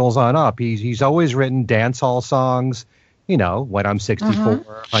the Beatles on up, he's always written dance hall songs, When I'm 64,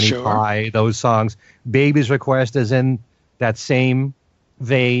 Honey Pie, those songs. Baby's Request is in that same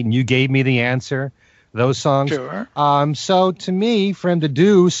vein. You Gave Me the Answer, those songs. Sure. So to me, for him to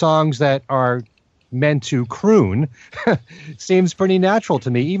do songs that are meant to croon seems pretty natural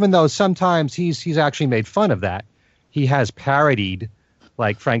to me, even though sometimes he's actually made fun of that. He has parodied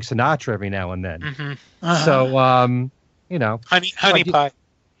like Frank Sinatra every now and then. Mm-hmm. So, Honey Pie.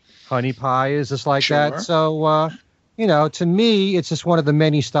 Honey Pie is just like that. So, to me, it's just one of the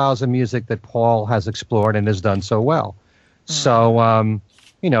many styles of music that Paul has explored and has done so well. So,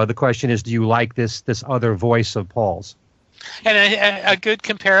 the question is, do you like this other voice of Paul's? And a good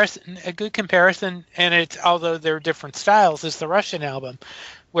comparison, and it's although they're different styles, is the Russian album,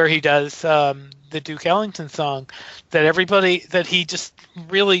 where he does the Duke Ellington song that he just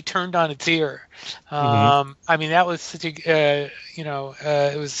really turned on its ear. I mean, that was such a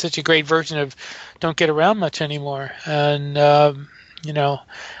it was such a great version of Don't Get Around Much Anymore, and I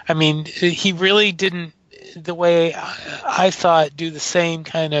mean, he really didn't, the way I thought, do the same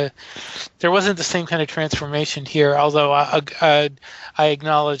kind of. There wasn't the same kind of transformation here, although I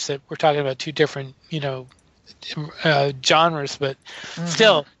acknowledge that we're talking about two different, genres, but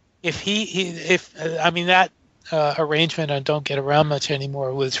still, that arrangement on Don't Get Around Much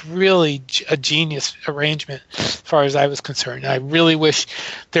Anymore was really a genius arrangement as far as I was concerned. I really wish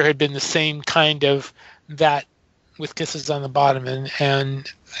there had been the same kind of that with Kisses on the Bottom,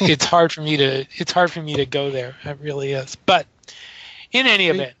 and it's hard for me to go there. It really is. But in any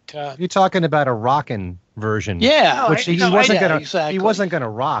event, you're talking about a rockin' version, which he wasn't gonna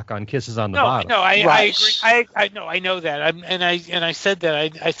rock on Kisses on the Bottom. No, I agree. I know that. And I said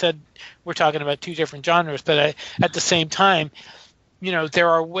that. I said we're talking about two different genres, but at the same time, there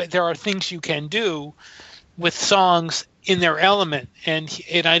are things you can do with songs in their element, and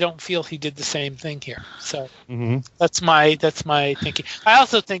I don't feel he did the same thing here. So that's my thinking. I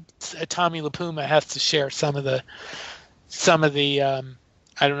also think Tommy LaPuma has to share some of the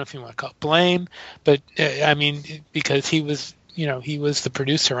I don't know if you want to call it blame, but I mean, because he was the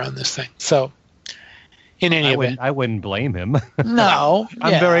producer on this thing. So in any event, I wouldn't blame him. No,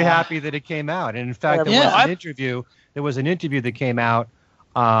 I'm very happy that it came out. And in fact, there was an interview that came out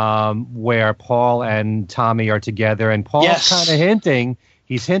where Paul and Tommy are together, and Paul's kind of hinting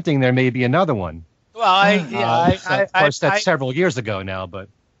there may be another one. Well, of course, that's several years ago now, but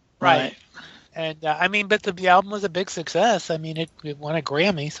right. And but the album was a big success. I mean, it won a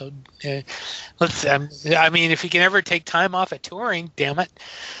Grammy. So if you can ever take time off at touring, damn it,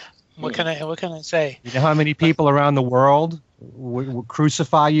 what can I say? You know how many people around the world would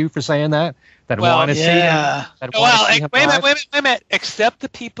crucify you for saying that? Want to see him? Wait a minute. Except the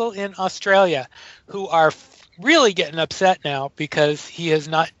people in Australia, who are really getting upset now because he is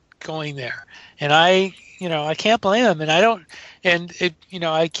not going there, and I can't blame him, and I don't. And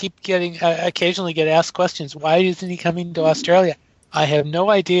I keep occasionally get asked questions. Why isn't he coming to Australia? I have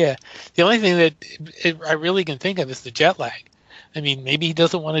no idea. The only thing that I really can think of is the jet lag. I mean, maybe he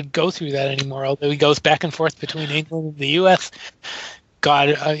doesn't want to go through that anymore. Although he goes back and forth between England and the U.S. God,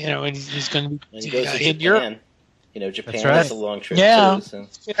 and he's going to be in Europe. Japan has a long trip. Yeah, too,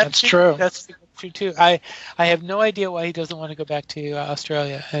 so. that's true. That's true too. I have no idea why he doesn't want to go back to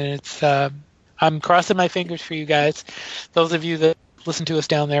Australia, and it's. I'm crossing my fingers for you guys. Those of you that listen to us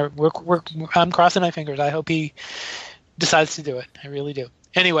down there, I'm crossing my fingers. I hope he decides to do it. I really do.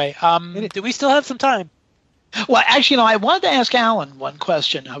 Anyway, do we still have some time? Well, actually, I wanted to ask Allan one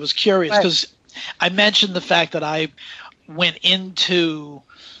question. I was curious because I mentioned the fact that I went into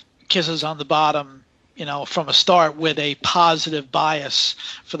Kisses on the Bottom, from a start with a positive bias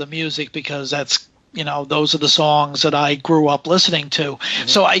for the music because that's, those are the songs that I grew up listening to.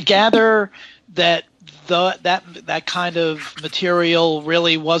 So I gather that that kind of material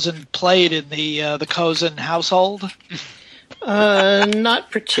really wasn't played in the Kozin household?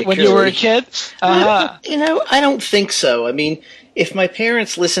 Not particularly. When you were a kid? I don't think so. I mean, if my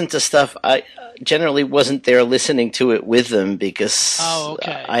parents listened to stuff, generally wasn't there listening to it with them because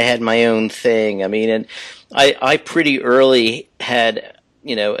I had my own thing. I mean, and I pretty early had,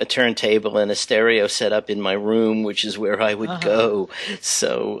 a turntable and a stereo set up in my room, which is where I would go.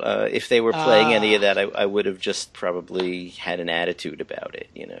 So if they were playing any of that, I would have just probably had an attitude about it,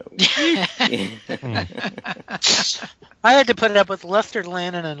 I had to put it up with Lester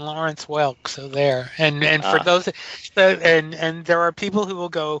Lannon and Lawrence Welk, so there. And for those, and there are people who will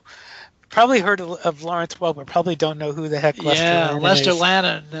go, probably heard of Lawrence Welk, but probably don't know who the heck Lester Lannon is. Lester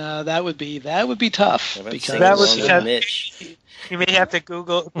Lannon, that would be tough. Because that would be Mitch. You may have to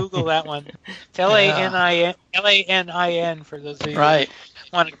Google that one. It's Lanin for those of you who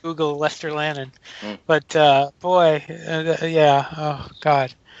want to Google Lester Lannon. But boy, oh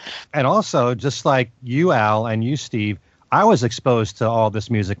God. And also, just like you, Al, and you, Steve, I was exposed to all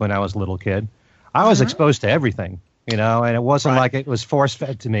this music when I was a little kid. I was exposed to everything, and it wasn't like it was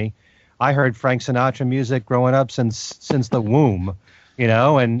force-fed to me. I heard Frank Sinatra music growing up since the womb.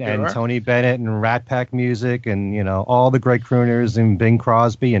 And Tony Bennett and Rat Pack music and, all the great crooners and Bing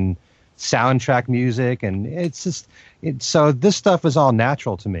Crosby and soundtrack music. And so this stuff is all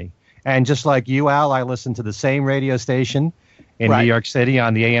natural to me. And just like you, Al, I listened to the same radio station in New York City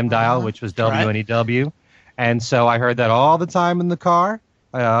on the AM dial, which was WNEW. And so I heard that all the time in the car.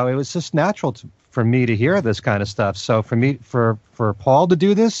 It was just natural for me to hear this kind of stuff. So for Paul to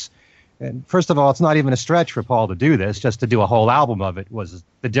do this, and first of all, it's not even a stretch for Paul to do this. Just to do a whole album of it was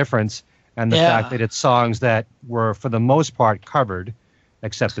the difference, and the fact that it's songs that were, for the most part, covered,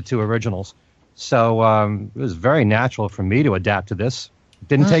 except the two originals. So it was very natural for me to adapt to this.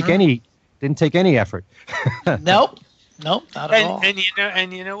 Didn't take any effort. Nope, not at all.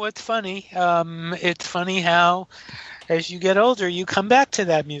 And you know what's funny? It's funny how, as you get older, you come back to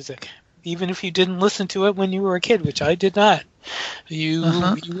that music, even if you didn't listen to it when you were a kid, which I did not. You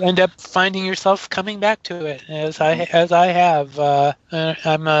end up finding yourself coming back to it, as I have.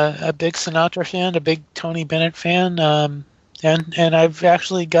 I'm a big Sinatra fan, a big Tony Bennett fan, and I've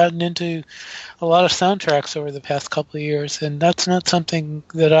actually gotten into a lot of soundtracks over the past couple of years, and that's not something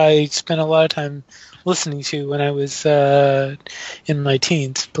that I spent a lot of time listening to when I was in my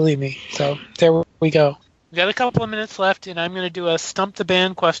teens, believe me. So there we go. We've got a couple of minutes left, and I'm going to do a Stump the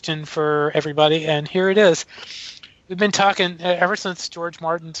Band question for everybody, and here it is. We've been talking ever since George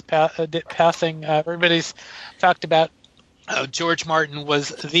Martin's passing. Everybody's talked about how George Martin was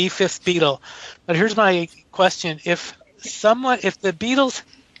the fifth Beatle. But here's my question: if the Beatles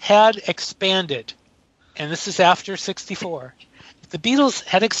had expanded, and this is after '64, if the Beatles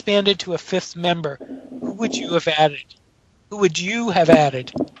had expanded to a fifth member, who would you have added? Who would you have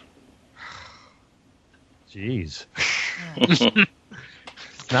added? Jeez.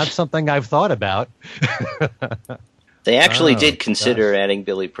 It's not something I've thought about. They actually did consider adding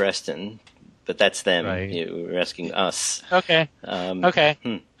Billy Preston, but that's them. Right. You were asking us. Okay.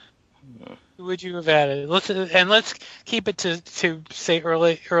 Who would you have added? Let's keep it to say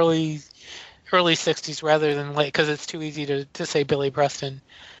early 60s rather than late, because it's too easy to say Billy Preston.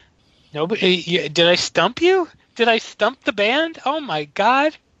 Nobody. Did I stump you? Did I stump the band? Oh my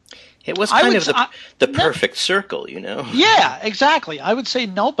God. It was kind of the perfect circle, Yeah, exactly. I would say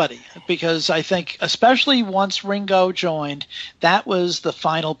nobody, because I think, especially once Ringo joined, that was the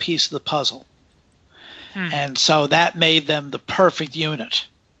final piece of the puzzle. And so that made them the perfect unit.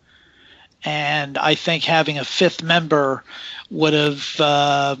 And I think having a fifth member would have,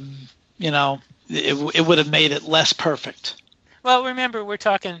 it would have made it less perfect. Well, remember, we're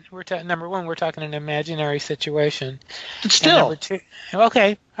talking. Number one, we're talking an imaginary situation. But still, number two,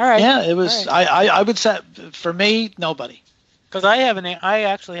 okay, all right. Yeah, it was. Right. I would say, for me, nobody. Because I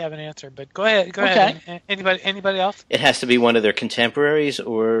actually have an answer, but go ahead. Ahead. Anybody else? It has to be one of their contemporaries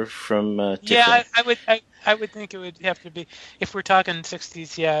or from. Yeah, I would think it would have to be, if we're talking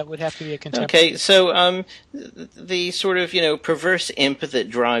 60s. Yeah, it would have to be a contemporary. Okay, so the sort of perverse imp that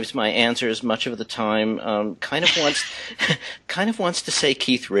drives my answers much of the time kind of wants to say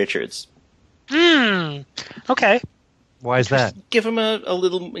Keith Richards. Okay. Why is that? Give them a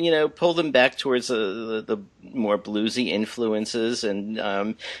little, pull them back towards the more bluesy influences,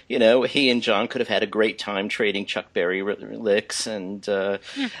 and he and John could have had a great time trading Chuck Berry licks, and I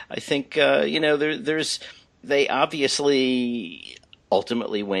think they obviously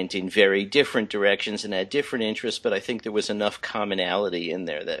ultimately went in very different directions and had different interests, but I think there was enough commonality in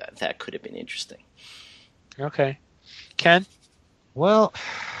there that could have been interesting. Okay, Ken? Well,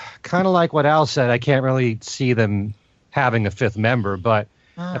 kind of like what Al said, I can't really see them having a fifth member, but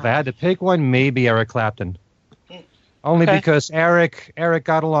if I had to pick one, maybe Eric Clapton. Only because Eric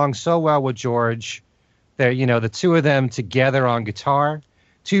got along so well with George. The two of them together on guitar,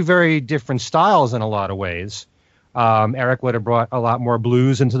 two very different styles in a lot of ways. Eric would have brought a lot more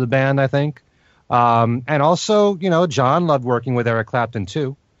blues into the band, I think. And also, John loved working with Eric Clapton,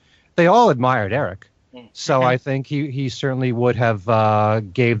 too. They all admired Eric. So I think he certainly would have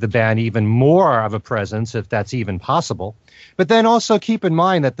gave the band even more of a presence, if that's even possible. But then also keep in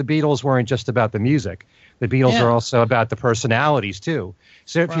mind that the Beatles weren't just about the music. The Beatles are also about the personalities, too.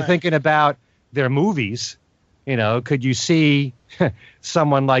 So if you're thinking about their movies, could you see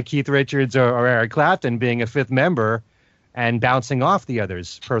someone like Keith Richards or Eric Clapton being a fifth member and bouncing off the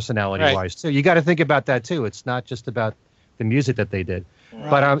others personality-wise, too? You got to think about that, too. It's not just about the music that they did. Right.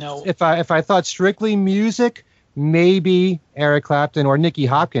 But if I thought strictly music, maybe Eric Clapton or Nicky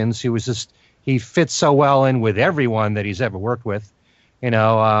Hopkins, who was he fits so well in with everyone that he's ever worked with,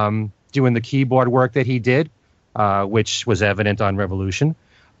 doing the keyboard work that he did, which was evident on Revolution.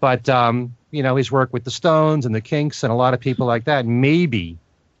 But, his work with the Stones and the Kinks and a lot of people like that, maybe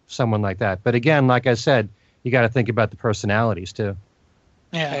someone like that. But again, like I said, you got to think about the personalities too.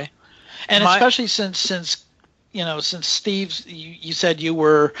 Yeah. Okay. And especially since Steve, you said you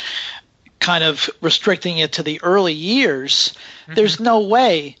were kind of restricting it to the early years, there's no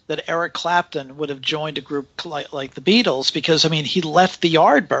way that Eric Clapton would have joined a group like the Beatles because, he left the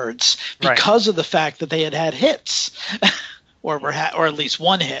Yardbirds because of the fact that they had hits or at least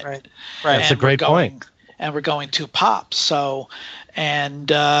one hit. Right. That's a great point. And we're going to pop. So,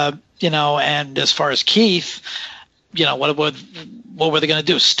 and as far as Keith, what were they going to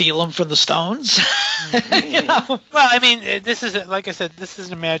do? Steal him from the Stones? Well, this is like I said, this is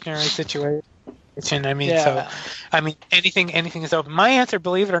an imaginary situation. Anything is open. My answer,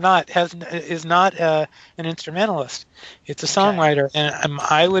 believe it or not, is not an instrumentalist. It's a songwriter, and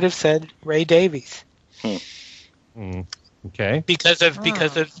I would have said Ray Davies. Okay. Because of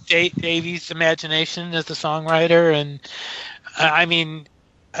Davies' imagination as a songwriter, and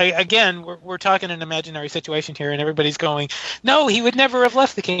again, we're talking an imaginary situation here, and everybody's going, "No, he would never have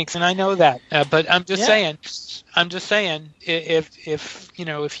left the Kinks," and I know that. But I'm just saying,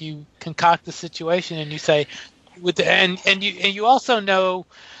 if you concoct the situation and you say, you also know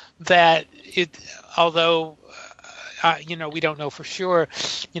that although we don't know for sure,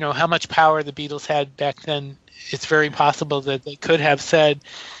 how much power the Beatles had back then. It's very possible that they could have said,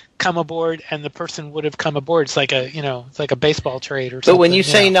 "Come aboard," and the person would have come aboard. It's like a baseball trade or something. But when you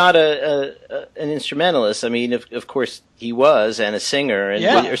say not an instrumentalist, of course he was, and a singer.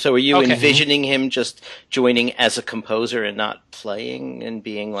 And so, were you envisioning him just joining as a composer and not playing and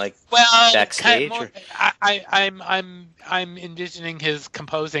being backstage? Kind of I'm envisioning his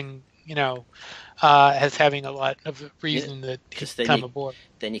composing, as having a lot of reason that he'd come aboard.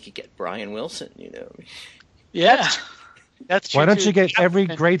 Then you could get Brian Wilson, Yeah. That's true. Why don't you get every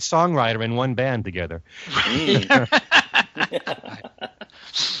great songwriter in one band together?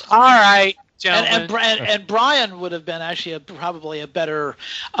 All right, gentlemen. And Brian would have been actually probably a better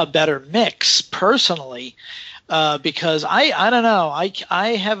mix personally, because I don't know, I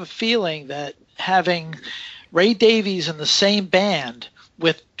have a feeling that having Ray Davies in the same band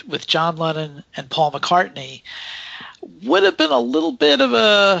with John Lennon and Paul McCartney would have been a little bit of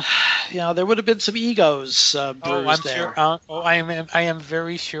a, there would have been some egos bruised there. Sure. I am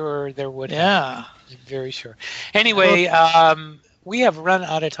very sure there would have. Yeah. I'm very sure. Anyway, we have run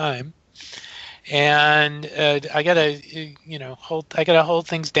out of time, and I gotta hold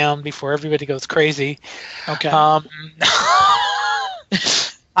things down before everybody goes crazy. Okay. I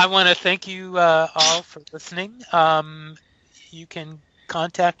want to thank you all for listening. You can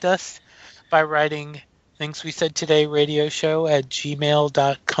contact us by writing thingswesaidtodayradioshow at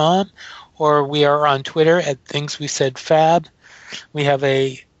gmail.com, or we are on Twitter at thingswesaidfab. We have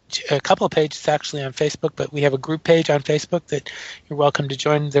a couple of pages actually on Facebook, but we have a group page on Facebook that you're welcome to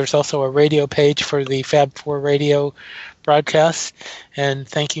join. There's also a radio page for the Fab 4 radio broadcasts. And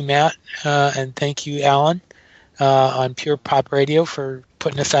thank you, Matt, and thank you, Allan, on Pure Pop Radio for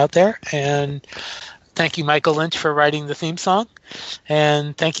putting us out there. And thank you, Michael Lynch, for writing the theme song.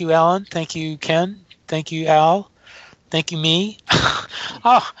 And thank you, Allan. Thank you, Ken. Thank you, Al. Thank you, me.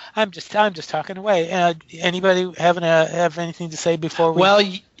 I'm just talking away. Anybody have anything to say before we? Well,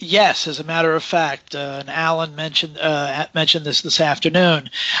 yes. As a matter of fact, and Allan mentioned this afternoon.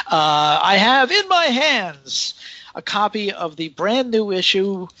 I have in my hands a copy of the brand new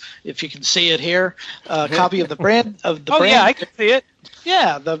issue, if you can see it here. A copy of the brand yeah, I can see it.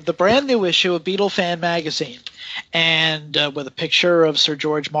 Yeah, the brand new issue of Beatle Fan Magazine, and with a picture of Sir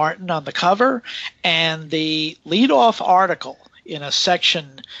George Martin on the cover, and the lead-off article in a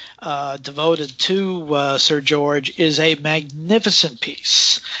section devoted to Sir George is a magnificent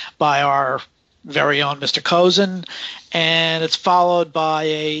piece by our very own Mr. Cozen, and it's followed by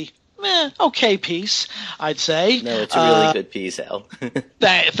a okay piece, I'd say. No, it's a really good piece, Al.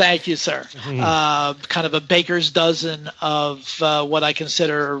 Thank you, sir. Kind of a baker's dozen of what I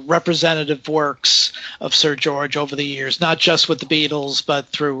consider representative works of Sir George over the years, not just with the Beatles, but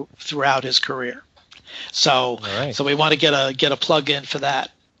throughout his career. So, So we want to get a plug in for that.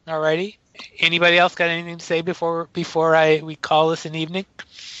 Alrighty. Anybody else got anything to say before we call this an evening?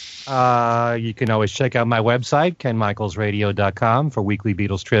 You can always check out my website, kenmichaelsradio.com, for weekly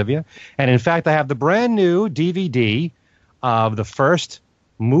Beatles trivia. And in fact, I have the brand new DVD of the first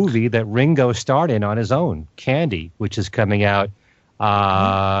movie that Ringo starred in on his own, Candy, which is coming out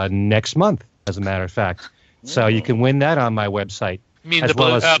next month, as a matter of fact. So you can win that on my website. You mean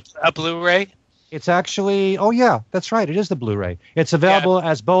a Blu-ray? It's actually, that's right. It is the Blu-ray. It's available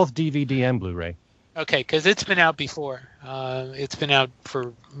as both DVD and Blu-ray. Okay, because it's been out before. It's been out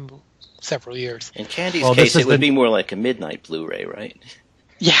for several years. In Candy's case, it would be more like a midnight Blu-ray, right?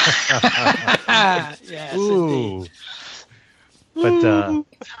 Yeah. Yes, Ooh. But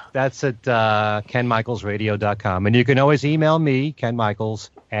that's at kenmichaelsradio.com. And you can always email me, Ken Michaels,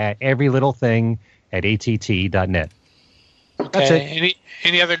 at everylittlething@att.net. Okay. That's it.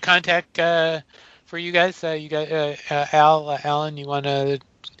 Any other contact for you guys? You got Allan, you want to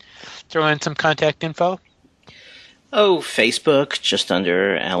throw in some contact info? Oh, Facebook, just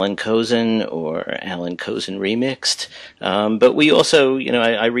under Allan Cozen or Allan Cozen Remixed. But we also,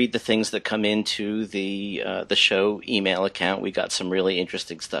 I read the things that come into the show email account. We got some really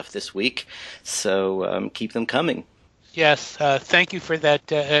interesting stuff this week, so keep them coming. Yes, thank you for that.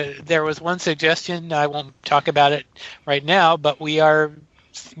 There was one suggestion. I won't talk about it right now, but we are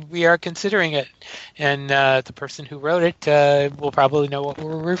considering it, and the person who wrote it will probably know what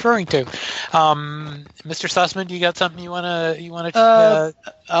we're referring to. Mr. Sussman, do you got something you want to?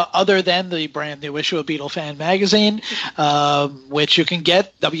 Other than the brand new issue of Beatle Fan magazine, which you can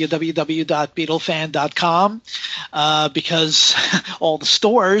get www.beatlefan.com, because all the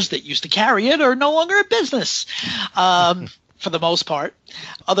stores that used to carry it are no longer in business. For the most part.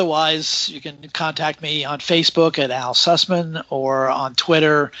 Otherwise, you can contact me on Facebook at Al Sussman or on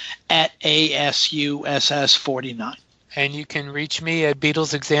Twitter at ASUSS49. And you can reach me at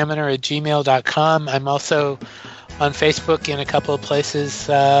BeatlesExaminer@gmail.com. I'm also on Facebook in a couple of places.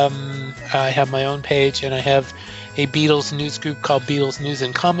 I have my own page, and I have a Beatles news group called Beatles News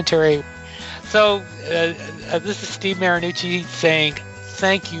and Commentary. So this is Steve Marinucci saying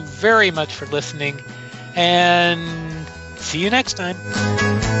thank you very much for listening, and see you next time.